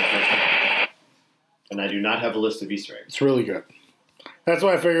 This is my first one. And I do not have a list of Easter eggs. It's really good. That's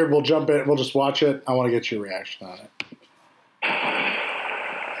why I figured we'll jump in. We'll just watch it. I want to get your reaction on it.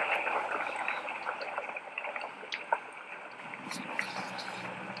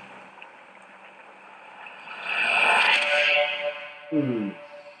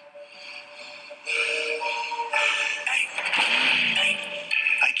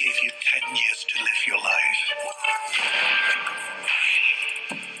 I gave you 10 years to live your life.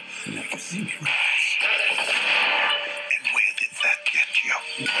 And where did that get you?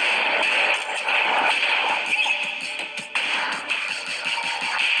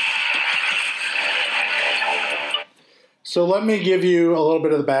 So let me give you a little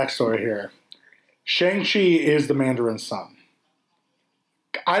bit of the backstory here. Shang-Chi is the Mandarin's son.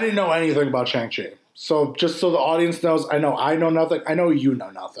 I didn't know anything about Shang-Chi. So just so the audience knows, I know nothing. I know you know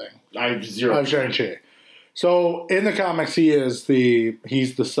nothing I have zero. of Shang-Chi. So in the comics, he's the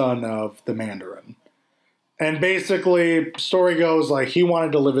son of the Mandarin. And basically, story goes like he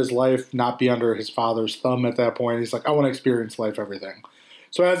wanted to live his life, not be under his father's thumb at that point. He's like, I want to experience life, everything.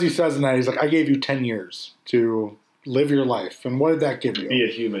 So as he says in that, he's like, I gave you 10 years to live your life. And what did that give you? Be a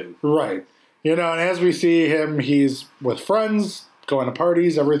human. Right. You know, and as we see him, he's with friends, going to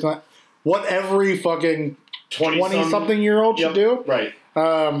parties, everything. What every fucking 20-something-year-old should do. Right.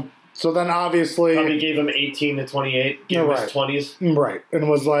 So then obviously... Probably gave him 18 to 28. Give him Right. his 20s. Right. And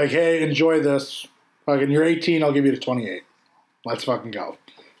was like, hey, enjoy this. Fucking, you're 18, I'll give you to 28. Let's fucking go.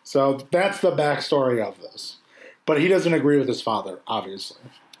 So that's the backstory of this. But he doesn't agree with his father, obviously.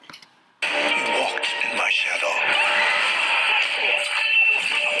 You walked in my shadow.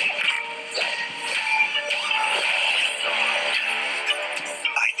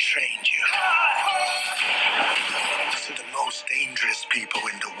 I trained you. To the most dangerous people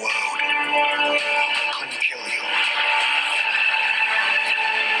in the world. Couldn't kill you.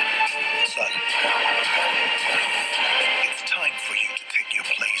 Son, it's time for you to take your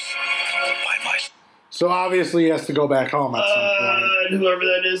place by my So obviously he has to go back home at some point. And whoever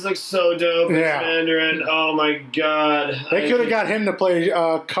that is looks so dope. Yeah. Mandarin. Oh my god. They could have got him to play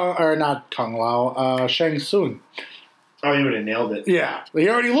Kung Lao, Shang Tsung. Oh, he would have nailed it. Yeah, he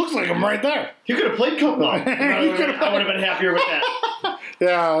already looks like him right there. He could have played Kung Lao. He I would could've- have been happier with that.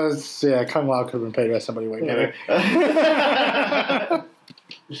 Yeah, Kung Lao could have been played by somebody way better.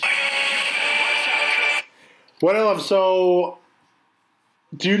 What I love, so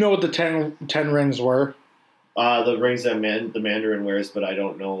do you know what the 10 rings were? The rings that the Mandarin wears, but I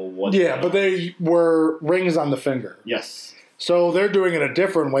don't know what. Yeah, but they were rings on the finger. Yes. So they're doing it a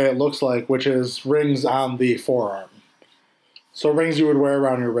different way, it looks like, which is rings on the forearm. So rings you would wear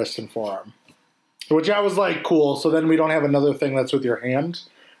around your wrist and forearm. Which I was like, cool. So then we don't have another thing that's with your hand,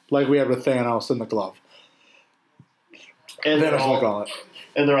 like we had with Thanos in the glove. And Thanos in the gauntlet.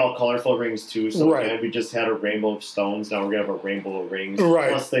 And they're all colorful rings too. So Right. man, we just had a rainbow of stones. Now we're gonna have a rainbow of rings. Right.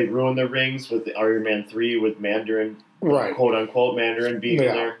 Plus they ruined the rings with the Iron Man 3 with Mandarin, Right. quote unquote Mandarin being in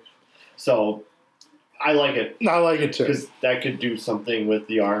Yeah. there. So I like it I like it too. because that could do something with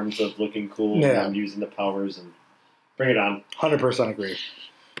the arms of looking cool Yeah. and using the powers and bring it on. 100% agree.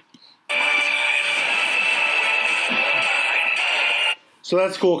 So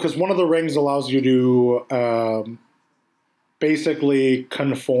that's cool because one of the rings allows you to basically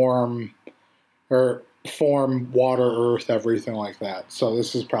conform or form water, earth, everything like that. So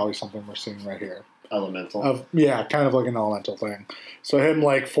this is probably something we're seeing right here. Elemental. Kind of like an elemental thing. So him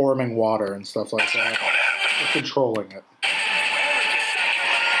like forming water and stuff like that, or controlling it.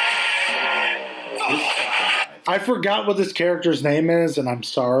 I forgot what this character's name is, and I'm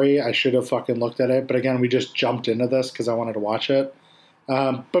sorry. I should have fucking looked at it. But again, we just jumped into this because I wanted to watch it.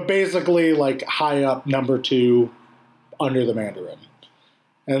 But basically, like, high up, number 2, under the Mandarin.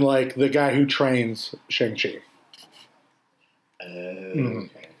 And, like, the guy who trains Shang-Chi. Okay.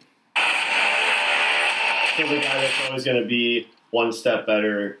 So the guy that's always going to be one step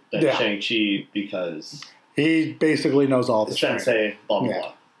better than Yeah. Shang-Chi because He basically knows all the strength. Sensei, blah, blah, Yeah.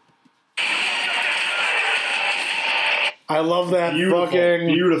 blah. I love that Beautiful. fucking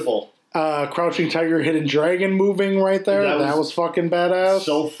Beautiful. Crouching Tiger, Hidden Dragon moving right there. That was fucking badass.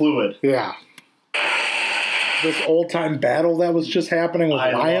 So fluid. Yeah. This old-time battle that was just happening with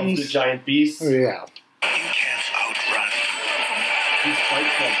I love lions. the giant beasts. Yeah. You can't outrun. These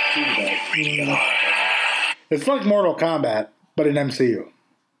fight clubs too, though. Really are. It's like Mortal Kombat, but in MCU.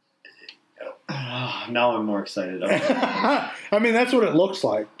 Now I'm more excited. I mean, that's what it looks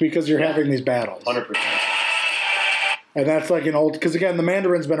like because you're having these battles. 100%. And that's like an old... Because, again, the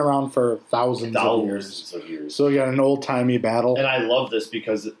Mandarin's been around for thousands of years. Thousands of years. So you got an old-timey battle. And I love this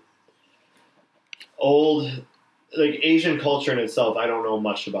because like Asian culture in itself, I don't know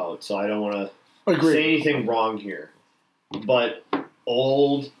much about, so I don't want to Agreed. say anything wrong here. But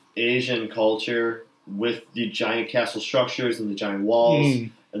old Asian culture with the giant castle structures and the giant walls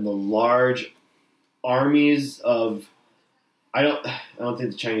and the large armies of I don't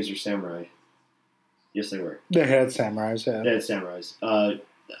think the Chinese are samurai. Yes, they were. They had samurais, yeah. They had samurais.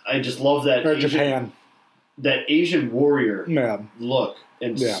 I just love that Or Asian, Japan. that Asian warrior Yeah. look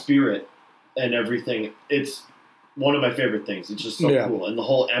and Yeah. spirit and everything. It's one of my favorite things. It's just so Yeah. cool. And the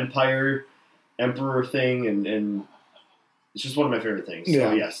whole emperor thing and it's just one of my favorite things. Yeah.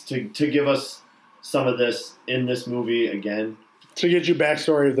 So yes, to give us some of this in this movie again, To get you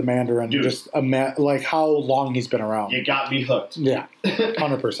backstory of the Mandarin, Dude. just like how long he's been around. you got me hooked. Yeah,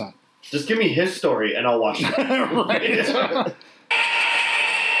 100%. Just give me his story and I'll watch it. Right.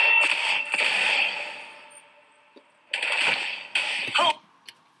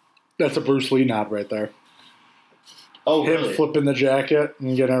 That's a Bruce Lee nod right there. Oh, Him really? flipping the jacket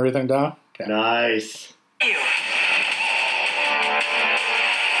and getting everything down. Okay. Nice.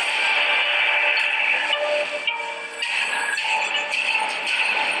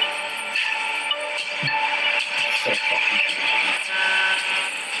 So fucking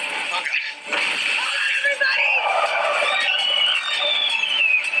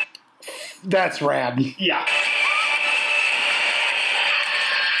That's rad. cool. Yeah.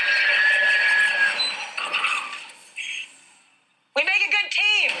 We make a good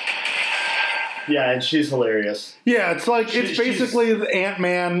team. Yeah, and she's hilarious. Yeah, it's like it's She's- basically the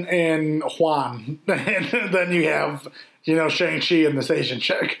Ant-Man and Juan, and then you have Shang-Chi and this Asian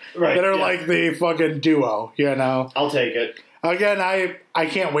chick Right, that are yeah. like the fucking duo. I'll take it. Again, I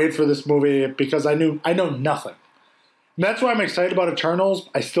can't wait for this movie because I know nothing. And that's why I'm excited about Eternals.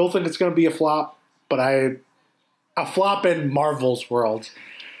 I still think it's going to be a flop, but a flop in Marvel's world.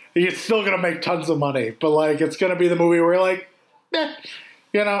 It's still going to make tons of money, but like it's going to be the movie where you're like,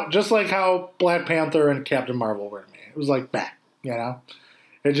 just like how Black Panther and Captain Marvel were to me. It was like,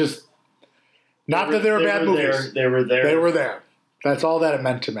 it Not that they were bad movies. They were there. They were there. That's all that it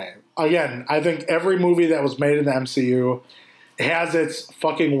meant to me. Again, I think every movie that was made in the MCU has its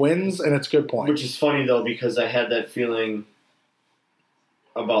fucking wins and its good points. Which is funny, though, because I had that feeling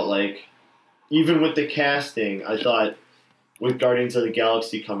about, like, even with the casting, I thought with Guardians of the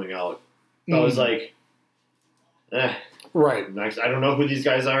Galaxy coming out, I was like, right. I don't know who these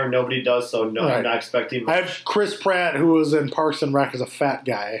guys are. Nobody does, so no, Right. I'm not expecting much. I have Chris Pratt, who was in Parks and Rec as a fat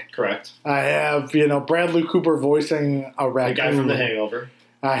guy. Correct. I have, Bradley Cooper voicing a The raccoon. guy from The Hangover.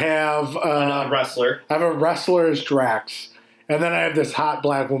 I have A wrestler. I have a wrestler as Drax. And then I have this hot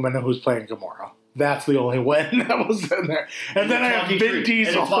black woman who's playing Gamora. That's the only win that was in there. And then I have Vin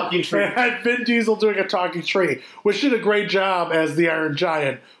Diesel. And a talking tree. And I had Vin Diesel doing a talking tree, which did a great job as the Iron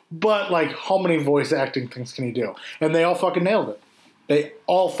Giant. But, like, how many voice acting things can he do? And they all fucking nailed it. They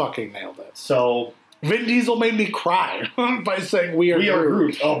all fucking nailed it. So Vin Diesel made me cry by saying "We are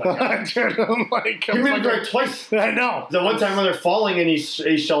Groot." Oh my god! He made me cry twice. I know. The one time when they're falling and he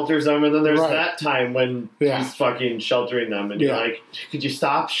shelters them, and then there's Right. that time when he's fucking sheltering them, and you're like, "Could you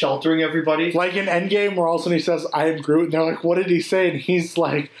stop sheltering everybody?" Like in Endgame, where all of a sudden he says, "I am Groot," and they're like, "What did he say?" And he's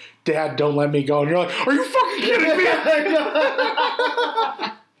like, "Dad, don't let me go." And you're like, "Are you fucking kidding me?"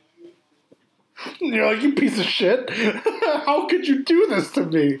 And you're like, "You piece of shit! How could you do this to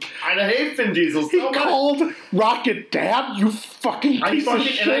me?" I hate Vin Diesel so much. He called Rocket Dad. You fucking piece of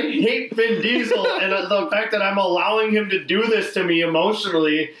shit! And I hate Vin Diesel, and the fact that I'm allowing him to do this to me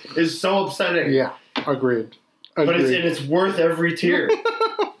emotionally is so upsetting. Yeah, agreed. But it's worth every tear.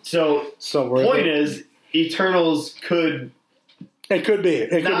 So worth point it. is, Eternals could. It could be. It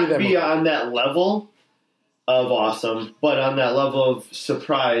could not be that movie. on that level of awesome, but on that level of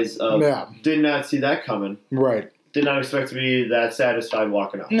surprise of did not see that coming. Right. Did not expect to be that satisfied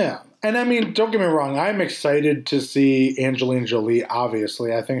walking out. Yeah. And I mean, don't get me wrong, I'm excited to see Angelina Jolie,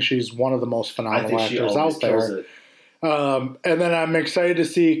 obviously. I think she's one of the most phenomenal actors out there. And then I'm excited to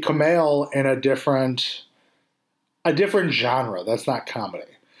see Kumail in a different genre. That's not comedy.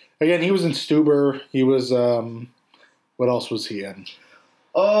 Again, he was in Stuber. He was what else was he in?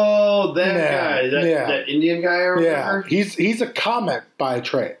 Oh, that guy. That Indian guy or whatever? Yeah. He's a comic by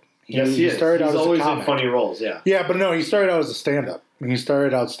trade. Yes, he is. Started He's out always as a comic. in funny roles, yeah. Yeah, but no, he started out as a stand-up. He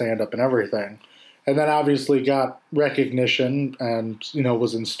started out stand-up and everything. And then obviously got recognition and,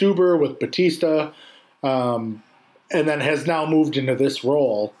 was in Stuber with Batista. And then has now moved into this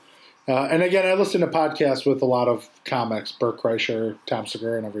role. And again, I listen to podcasts with a lot of comics, Bert Kreischer, Tom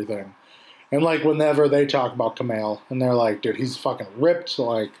Segura, and everything. And, like, whenever they talk about Kumail, and they're like, dude, he's fucking ripped.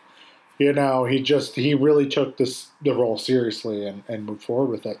 Like, he really took the role seriously and moved forward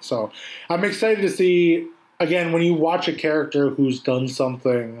with it. So I'm excited to see, again, when you watch a character who's done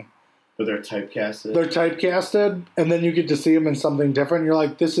something. But they're typecasted. And then you get to see him in something different. You're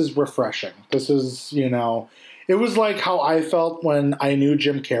like, this is refreshing. This is, it was like how I felt when I knew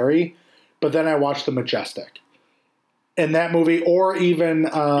Jim Carrey, but then I watched The Majestic. In that movie, or even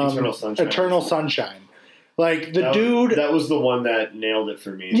Eternal Sunshine. Like, dude... That was the one that nailed it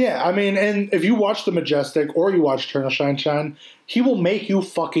for me. Yeah, I mean, and if you watch The Majestic or you watch Eternal Sunshine, he will make you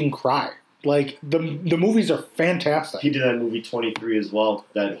fucking cry. Like, the movies are fantastic. He did that movie 23 as well.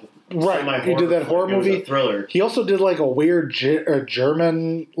 Right, he did that horror movie. It was a thriller. He also did, like, a weird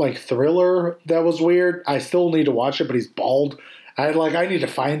German, like, thriller that was weird. I still need to watch it, but he's bald. I need to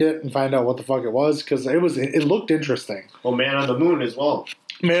find it and find out what the fuck it was, because it looked interesting. Well, Man on the Moon as well.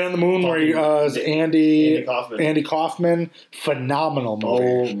 Man on the Moon, where he is Andy Kaufman. Phenomenal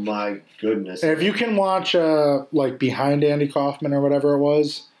movie. Oh my goodness! And if you can watch like Behind Andy Kaufman or whatever it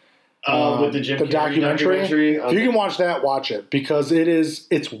was, with the documentary. If you can watch that, watch it, because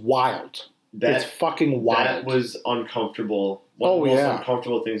it's wild. It's fucking wild. That was uncomfortable. One of the most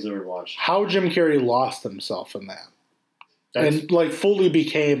uncomfortable things I've ever watched. How Jim Carrey lost himself in that. And like fully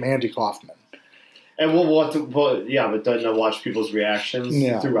became Andy Kaufman. And but then I watched people's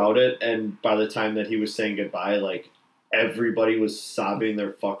reactions throughout it, and by the time that he was saying goodbye, like, everybody was sobbing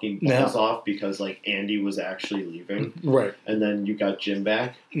their fucking balls off because, like, Andy was actually leaving. Right. And then you got Jim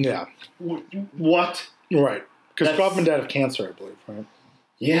back. Yeah. What? Right. Because Kaufman died of cancer, I believe, right?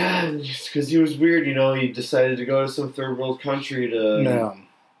 Yeah, because he was weird, he decided to go to some third world country to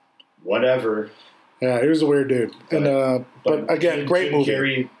whatever. Yeah, he was a weird dude. But again, great movie.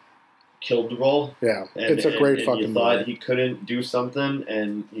 Carrey killed the role. Yeah, it's a great fucking movie. You thought he couldn't do something,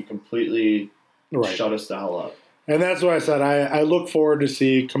 and he completely shut us the hell up. And that's why I said I look forward to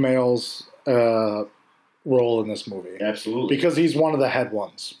see Kumail's role in this movie. Absolutely. Because he's one of the head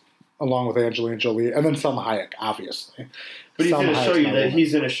ones, along with Angelina Jolie, and then Salma Hayek, obviously. But he's going to show you that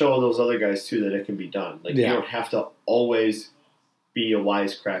he's going to show those other guys, too, that it can be done. Like, you don't have to always be a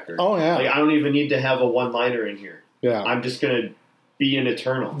wisecracker. Oh, yeah. Like, I don't even need to have a one-liner in here. Yeah. I'm just going to be an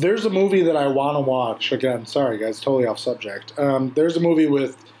eternal. There's a movie that I want to watch. Again, sorry, guys, totally off subject. There's a movie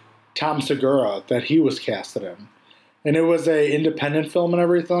with Tom Segura that he was casted in. And it was a independent film and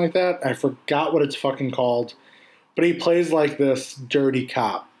everything like that. I forgot what it's fucking called. But he plays like this dirty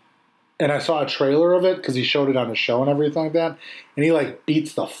cop. And I saw a trailer of it because he showed it on his show and everything like that. And he like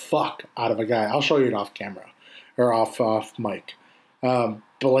beats the fuck out of a guy. I'll show you it off camera or off mic. But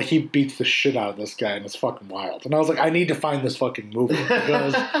like he beats the shit out of this guy and it's fucking wild. And I was like, I need to find this fucking movie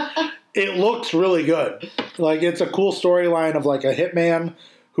because it looks really good. Like it's a cool storyline of like a hitman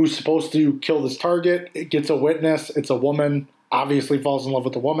who's supposed to kill this target. It gets a witness. It's a woman. Obviously falls in love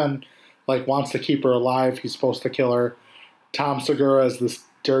with the woman. Like wants to keep her alive. He's supposed to kill her. Tom Segura is this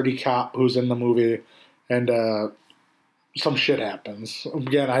dirty cop who's in the movie, and some shit happens.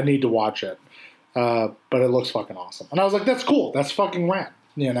 Again, I need to watch it, but it looks fucking awesome. And I was like, that's cool. That's fucking rad,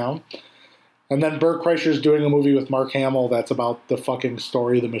 you know? And then Bert Kreischer's doing a movie with Mark Hamill that's about the fucking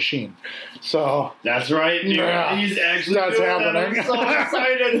story of the machine. So that's right. Yeah, he's actually that's doing happening. That. I'm so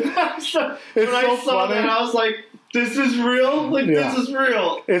excited. It's when so I saw funny. that, I was like, this is real? Like, Yeah. this is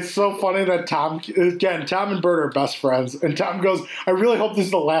real. It's so funny that Tom and Bert are best friends. And Tom goes, I really hope this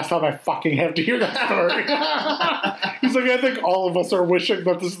is the last time I fucking have to hear that story. He's like, I think all of us are wishing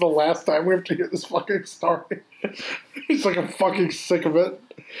that this is the last time we have to hear this fucking story. He's like, I'm fucking sick of it.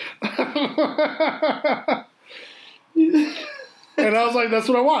 And I was like, that's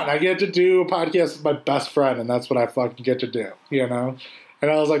what I want. I get to do a podcast with my best friend, and that's what I fucking get to do, you know? And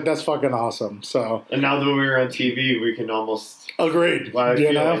I was like, that's fucking awesome. So, and now that we're on TV, we can almost agreed. I you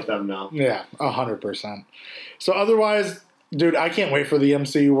feel know? like them now. Yeah, 100%. So otherwise, dude, I can't wait for the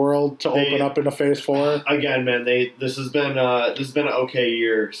MCU world to open up into Phase 4. Again, man, this has been an okay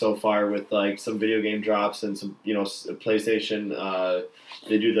year so far with like some video game drops and some PlayStation.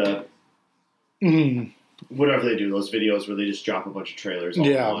 They do the whatever they do, those videos where they just drop a bunch of trailers all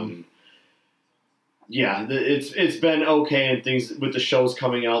in one. Yeah, it's been okay, and things with the shows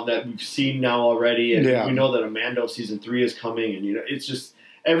coming out that we've seen now already, and we know that Amando season 3 is coming, and it's just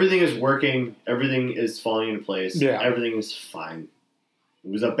everything is working, everything is falling into place, everything is fine.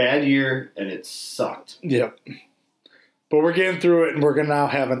 It was a bad year, and it sucked. Yep. But we're getting through it, and we're gonna now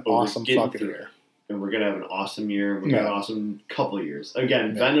have an awesome fucking year. And we're gonna have an awesome year. We're gonna have an awesome couple of years.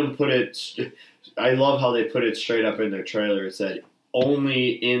 Again, Venom put it. I love how they put it straight up in their trailer. It said only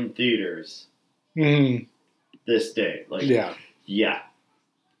in theaters. This day, like ain't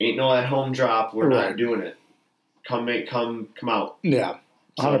no at home drop. We're not doing it. Come out. Yeah,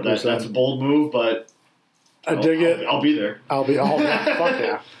 100%. So that's a bold move, but I dig it. I'll be there. Fuck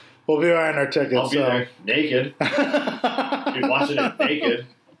yeah. We'll be buying our tickets. I'll be there naked. Be watching it naked.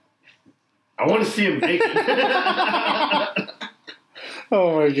 I want to see him naked.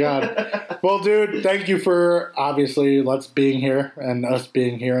 Oh my god. Well, dude, thank you for obviously us being here and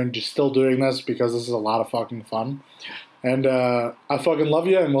just still doing this because this is a lot of fucking fun. And I fucking love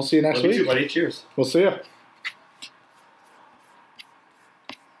you, and we'll see you next week. Love you too, buddy. Cheers. We'll see you.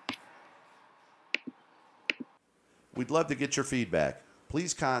 We'd love to get your feedback.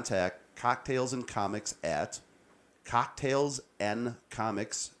 Please contact Cocktails and Comics at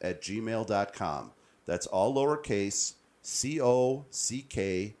cocktailsandcomics@gmail.com. That's all lowercase.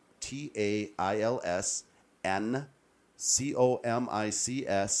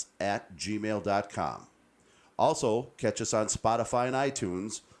 COCKTAILSNCOMICS@gmail.com. Also, catch us on Spotify and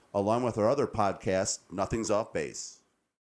iTunes, along with our other podcast, Nothing's Off Base.